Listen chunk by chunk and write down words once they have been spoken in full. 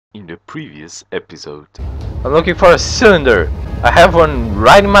In the previous episode, I'm looking for a cylinder. I have one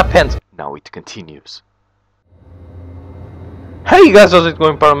right in my pants. Now it continues. Hey guys, how's it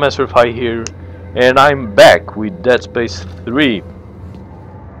going? PyroMasterify here, and I'm back with Dead Space 3.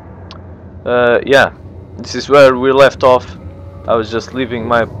 Yeah, this is where we left off. I was just leaving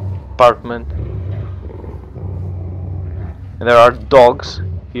my apartment, and there are dogs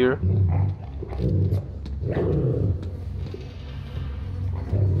here.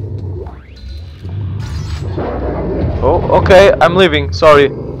 Oh, okay, I'm leaving. Sorry.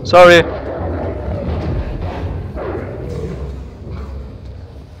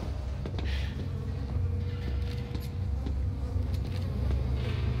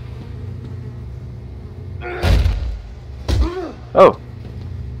 Oh.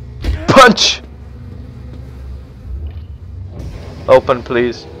 Punch! Open,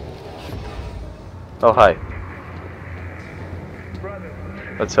 please. Oh, hi.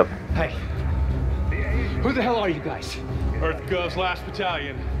 What's up? Hey. Who the hell are you guys? Earth Gov's last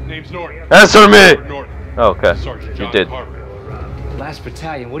battalion. Name's Norton. Answer me! Norton. Oh, okay. Sergeant You John did. Carver. Last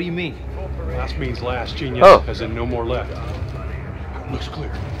battalion, what do you mean? Last means last, genius. Oh. As in no more left. Looks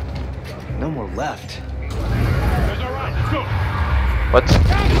clear. No more left. That's all right. Let's go. What?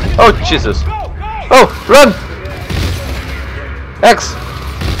 Oh, Jesus. Oh, run! X!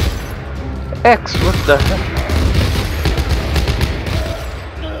 X, what the heck?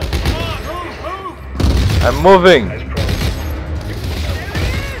 I'm moving!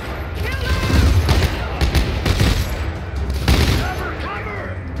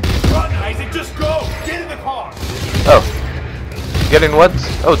 Run, Isaac, just go! Get in the car! Oh. Get in what?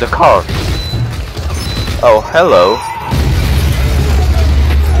 Oh, the car. Oh, hello.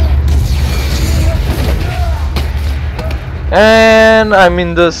 And I'm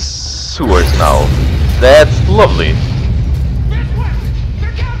in the sewers now. That's lovely.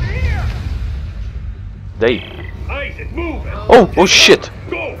 They. Isaac, move! Oh shit!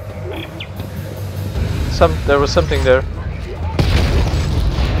 Go! There was something there.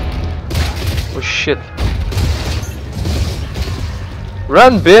 Oh shit!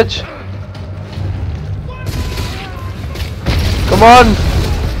 Run, bitch! Come on!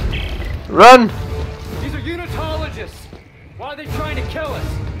 Run! These are unitologists! Why are they trying to kill us?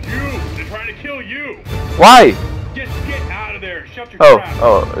 You! They're trying to kill you! Why? Get out of there! Shut your trap!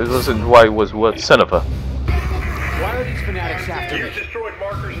 Oh, it wasn't why, it was what? Son of a. Why are these fanatics after me? You've destroyed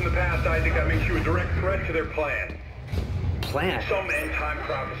markers in the past, Isaac. That makes you a direct threat to their plan. Plan? Some end-time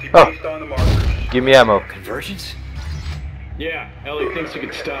prophecy Oh. based on the markers. Give me ammo. Convergence? Yeah, Ellie thinks you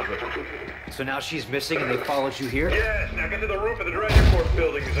can stop it. So now she's missing and they followed you here? Yes, now get to the roof of the Necromorph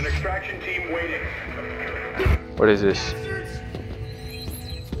building. There's an extraction team waiting. What is this?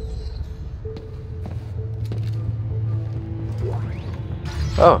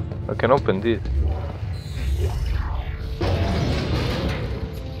 Oh, I can open this.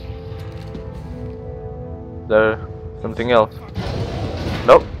 There, something else.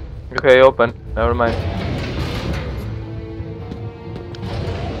 Nope. Okay, open. Never mind.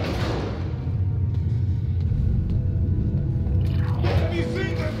 Have you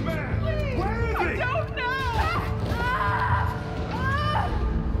seen this man? Where is he? Don't know!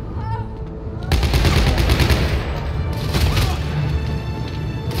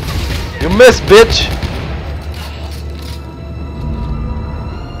 You missed, bitch!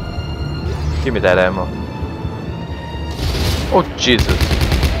 Give me that ammo. Oh, Jesus.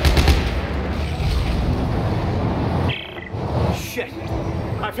 Shit!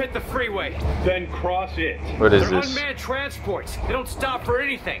 I've hit the freeway. Then cross it. What is They're this? unmanned transports. They don't stop for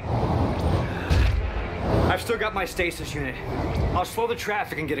anything. I've still got my stasis unit. I'll slow the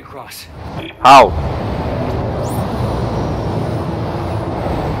traffic and get across. How?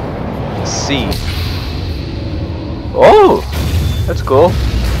 C. Oh! That's cool.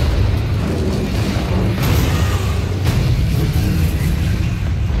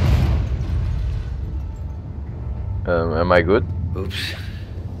 Am I good? Oops.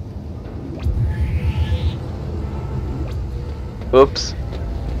 Oops.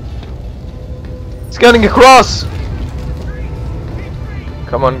 It's getting across!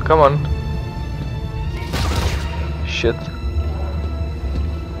 Come on. Shit.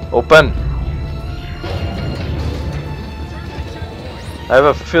 Open! I have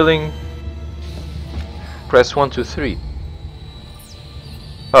a feeling. Press 1, 2, 3.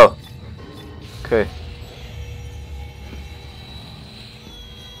 Oh. Okay.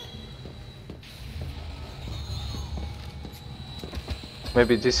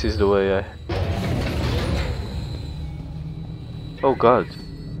 Maybe this is the way I... Oh god.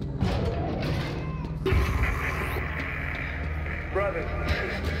 Brothers and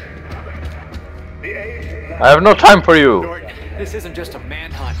sisters, I have no time for you. This isn't just a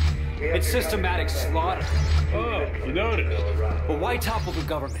manhunt. It's systematic slaughter. Oh, you noticed. But why topple the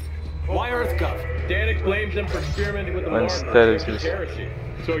government? Why EarthGov? Danik blames them for experimenting with the When Mars status and is- heresy.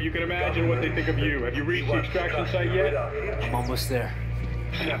 So you can imagine what they think of you. Have you reached the extraction site yet? I'm almost there.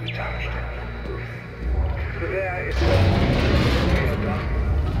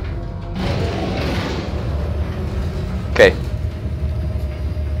 Okay.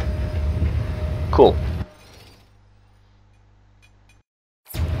 Cool.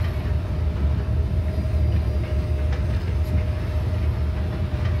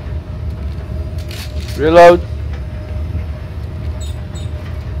 Reload.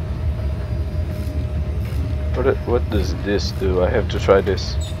 What does this do? I have to try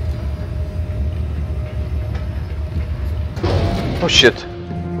this. Oh shit.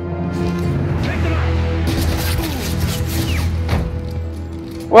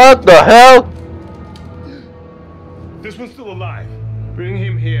 What the hell? This one's still alive. Bring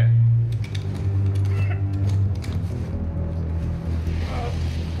him here.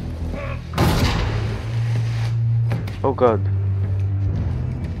 Oh god.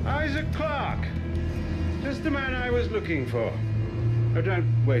 Isaac Clarke. Just the man I was looking for. Oh,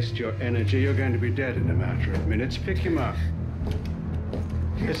 don't waste your energy. You're going to be dead in a matter of minutes. Pick him up.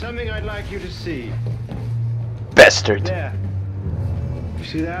 There's something I'd like you to see. Bastard. There. You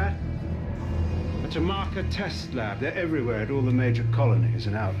see that? It's a marker test lab. They're everywhere at all the major colonies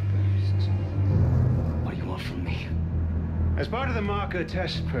and outposts. What do you want from me? As part of the marker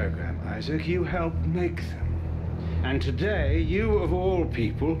test program, Isaac, you helped make them. And today, you of all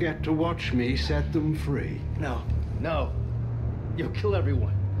people get to watch me set them free. No. No. You'll kill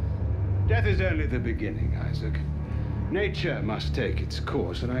everyone. Death is only the beginning, Isaac. Nature must take its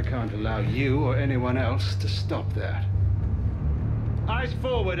course, and I can't allow you or anyone else to stop that. Eyes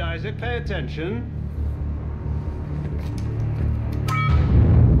forward, Isaac. Pay attention.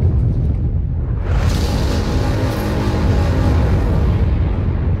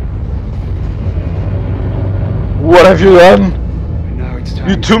 What have you done? And now it's time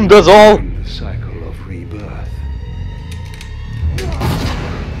You to doomed us all. end the cycle of rebirth.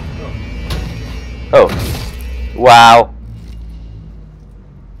 Oh. Wow.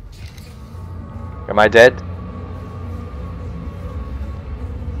 Am I dead?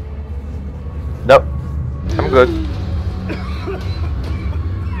 Nope. I'm good.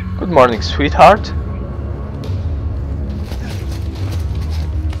 Good morning, sweetheart.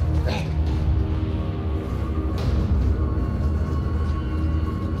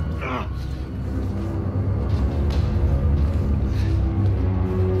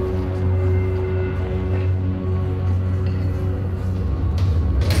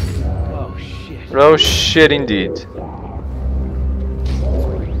 Oh shit. Oh shit indeed.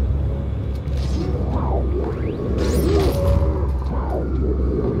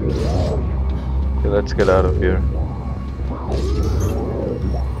 Okay, let's get out of here.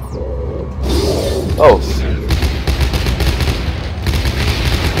 Oh.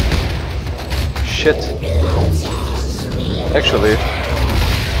 Shit. Actually.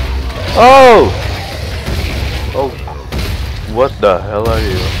 Oh! Oh. What the hell are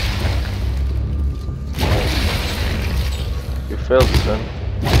you? You failed, son.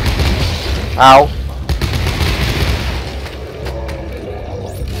 Ow.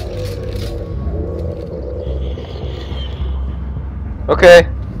 Okay.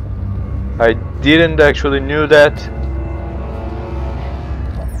 I didn't actually knew that.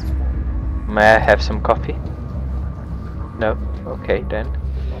 May I have some coffee? No? Okay then.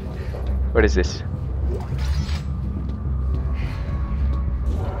 What is this?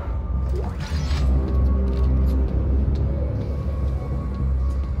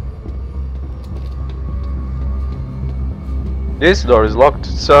 This door is locked,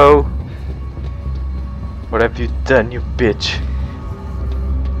 so... What have you done, you bitch?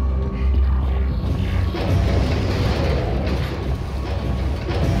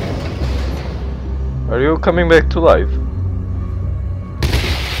 Are you coming back to life?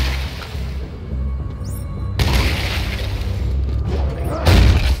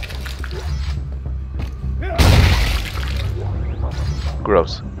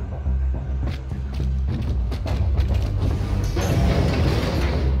 Gross.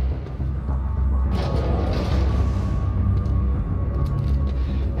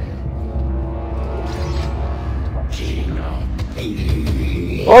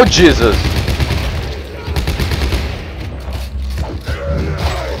 Oh Jesus!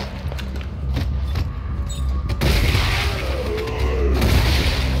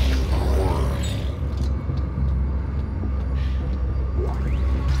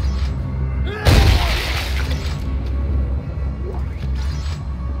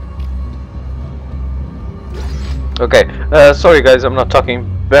 Okay, sorry guys, I'm not talking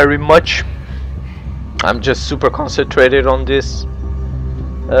very much. I'm just super concentrated on this.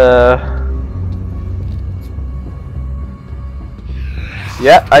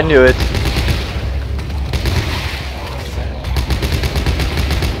 Yeah, I knew it.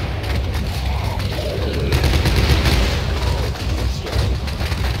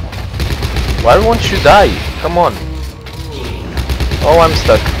 Why won't you die? Come on. Oh, I'm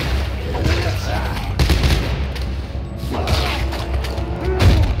stuck.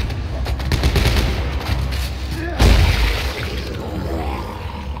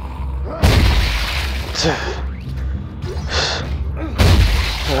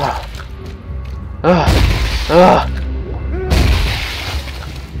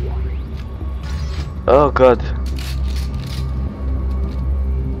 Oh God.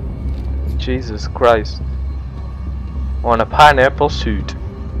 Jesus Christ. On a pineapple suit.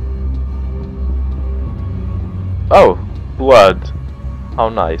 Oh, blood. How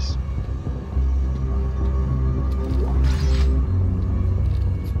nice.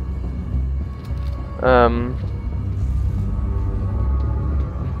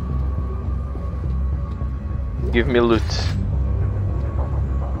 Give me loot.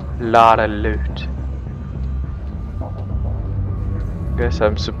 Lot of loot. Guess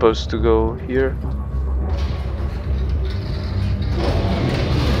I'm supposed to go here.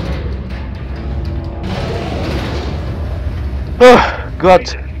 Oh God.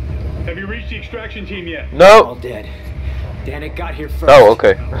 Have you reached the extraction team yet? No. All dead. Danik got here first. Oh,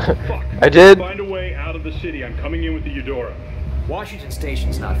 okay. Fuck. I did. Find a way out of the city. I'm coming in with the Eudora. Washington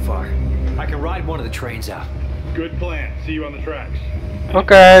Station's not far. I can ride one of the trains out. Good plan. See you on the tracks.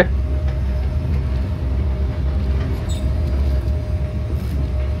 Okay.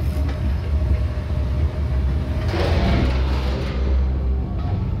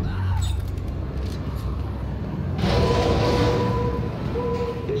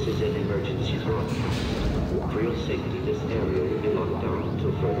 This is an emergency broadcast. For your safety, this area will be locked down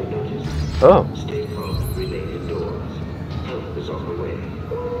until further notice. Oh. Stay calm, remain indoors. Help is on the way.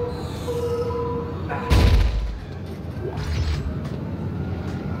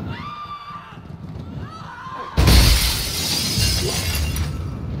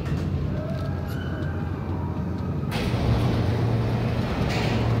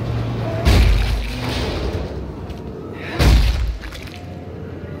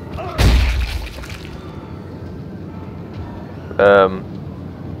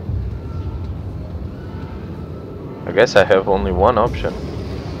 I guess I have only one option.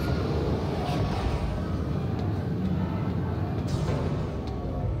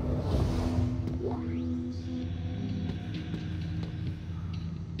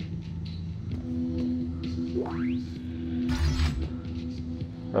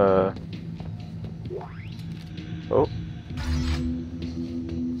 Oh.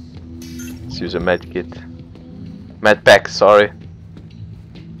 Let's use a med kit. Med pack, sorry.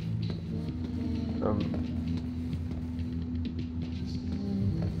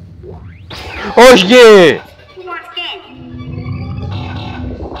 Oh yeah! Who wants candy?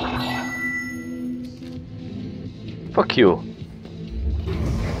 Fuck you.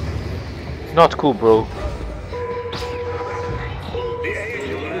 Not cool, bro.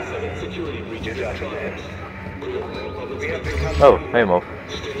 Oh, hey Mo.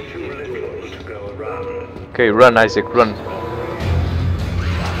 Okay, run Isaac, run.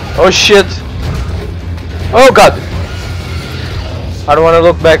 Oh shit! Oh God! I don't want to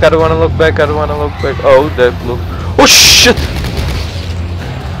look back, I don't want to look back, I don't want to look back. Oh, that look. Oh shit!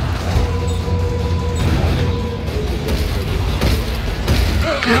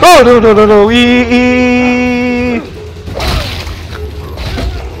 Oh no no no no!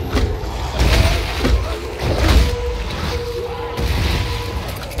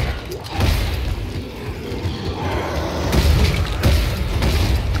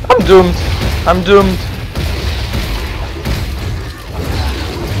 I'm doomed. I'm doomed.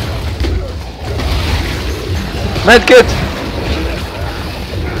 Medkit!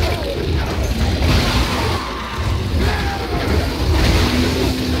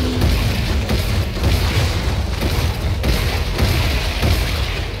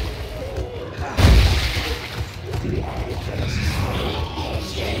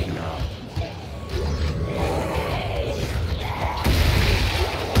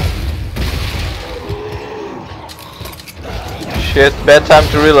 Shit, bad time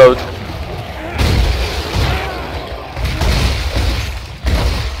to reload.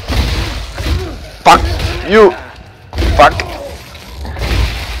 Fuck you! Fuck!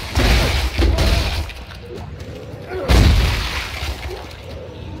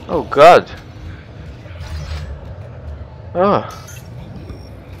 Oh God! Ah.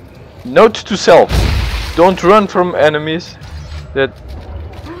 Note to self: don't run from enemies. That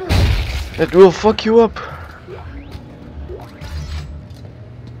will fuck you up.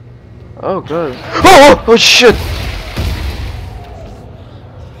 Oh god. Oh shit!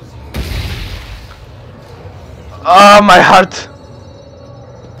 Ah, my heart!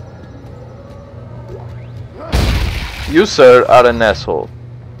 You, sir, are an asshole.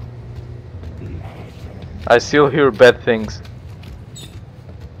 I still hear bad things.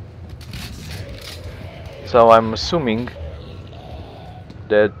 So I'm assuming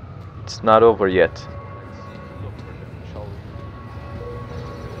that it's not over yet.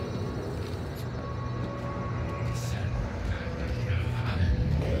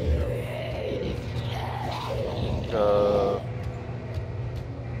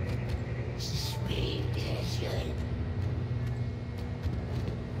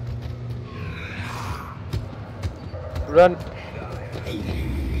 Run!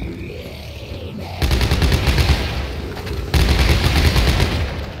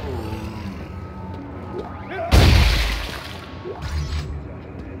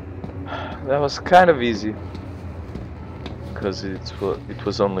 That was kind of easy, because it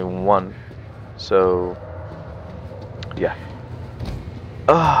was only one, so yeah.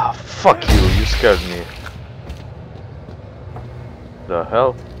 Ah, fuck you! You scared me. The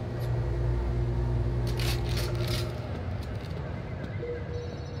hell?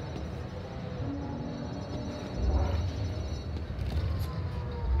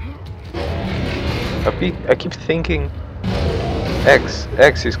 I keep thinking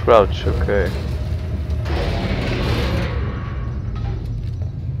X is crouch, okay.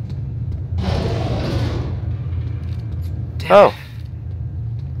 Damn Oh. it.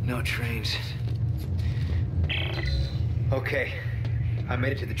 No trains. Okay, I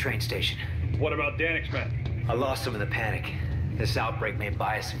made it to the train station. What about Danik's men? I lost them in the panic. This outbreak may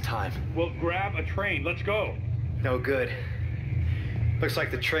buy us some time. Well, grab a train. Let's go. No good. Looks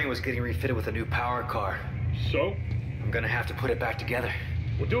like the train was getting refitted with a new power car. So? I'm gonna have to put it back together.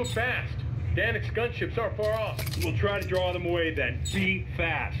 We'll do it fast. Danik's gunships aren't far off. We'll try to draw them away then. Be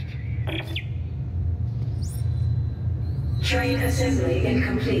fast. Train assembly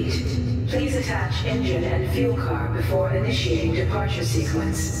incomplete. Please attach engine and fuel car before initiating departure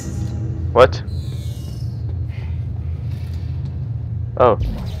sequence. What? Oh.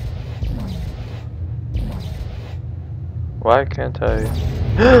 Why can't I?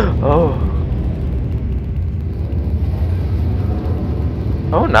 Oh.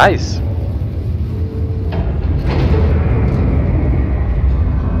 Oh, nice.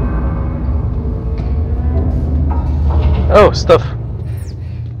 Oh, stuff.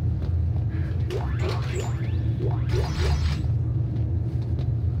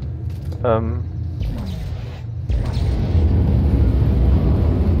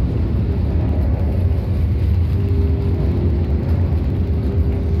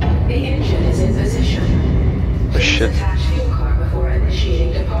 The engine is in position. Oh, Please shit. attach fuel car before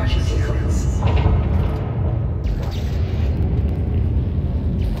initiating departure sequence.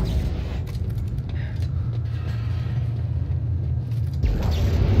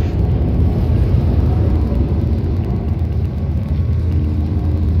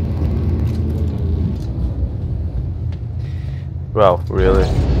 Wow, really?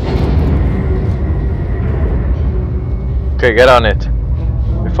 Okay, get on it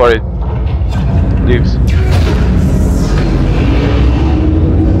before it leaves.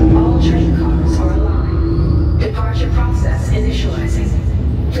 All train cars are aligned. Departure process initializing.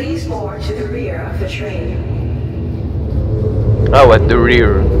 Please board to the rear of the train. Oh, at the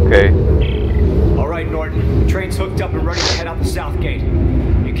rear. Okay. All right, Norton. The train's hooked up and ready to head out the south gate.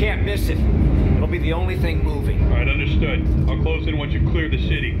 You can't miss it. It'll be the only thing moving. All right, understood. I'll close in once you clear the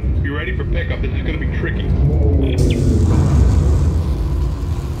city. Be ready for pickup. This is going to be tricky.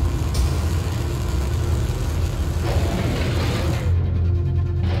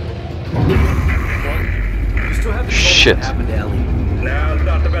 You still have the Shit. what happened to Ellie? Now's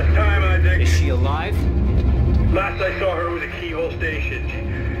not the best time, Isaac. Is she alive? Last I saw her was at Keyhole Station.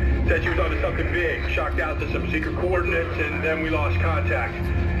 Said she was onto something big, shocked out to some secret coordinates, and then we lost contact.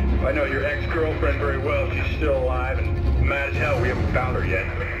 I know your ex-girlfriend very well. She's still alive, and mad as hell we haven't found her yet.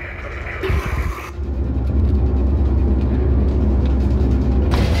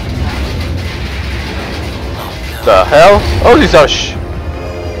 The hell? Oh, these are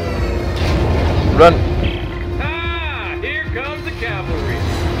Run. Ah, here comes the cavalry.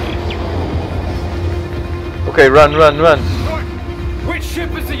 Okay, run. Norton, which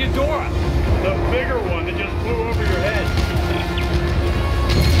ship is the Eudora? The bigger one that just flew over your head.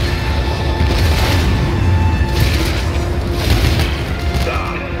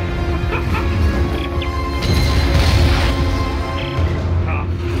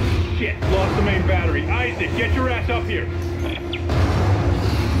 Shit, lost the main battery. Isaac, get your ass up here.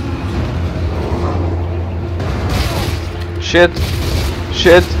 Shit.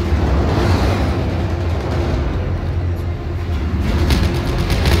 Shit.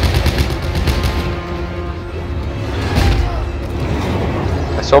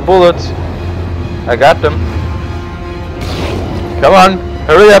 I saw bullets. I got them. Come on,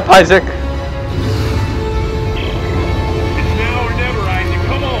 hurry up, Isaac. It's now or never, Isaac.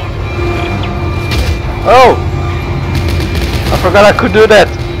 Come on. Oh! I forgot I could do that.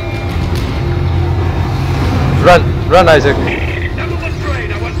 Run, Isaac. Number one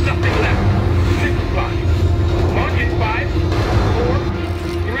trade. I want nothing left. 6 o'clock. Mark in 5, 4,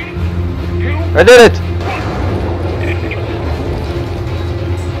 3, 2. I did it.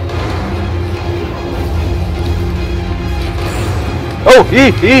 Oh,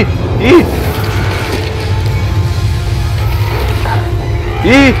 E.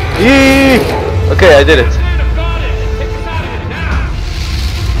 Okay, I did it.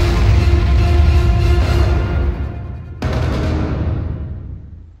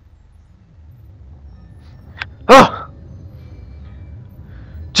 Oh!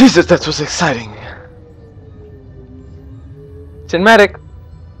 Jesus, that was exciting. Cinematic.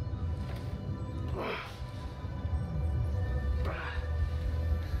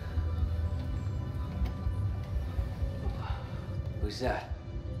 Who's that?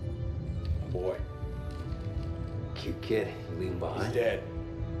 Boy, Cute kid. You leaving he's behind? dead.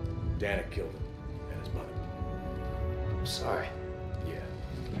 Dana killed him and his mother. I'm sorry. Yeah,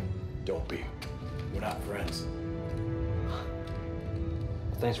 don't be. We're not friends.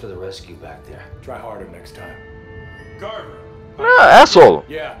 Thanks for the rescue back there. Try harder next time. Carver. Ah, asshole.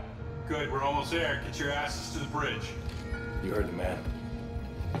 Yeah, Good, we're almost there. Get your asses to the bridge. you heard the man.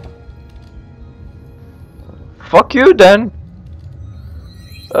 Fuck you then.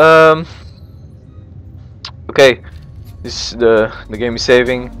 Okay, this the game is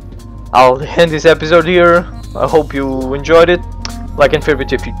saving. I'll end this episode here. I hope you enjoyed it. Like and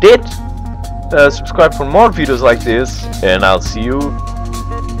favorite if you did. Subscribe for more videos like this, and I'll see you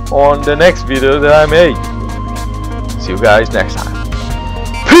on the next video that I make. See you guys next time.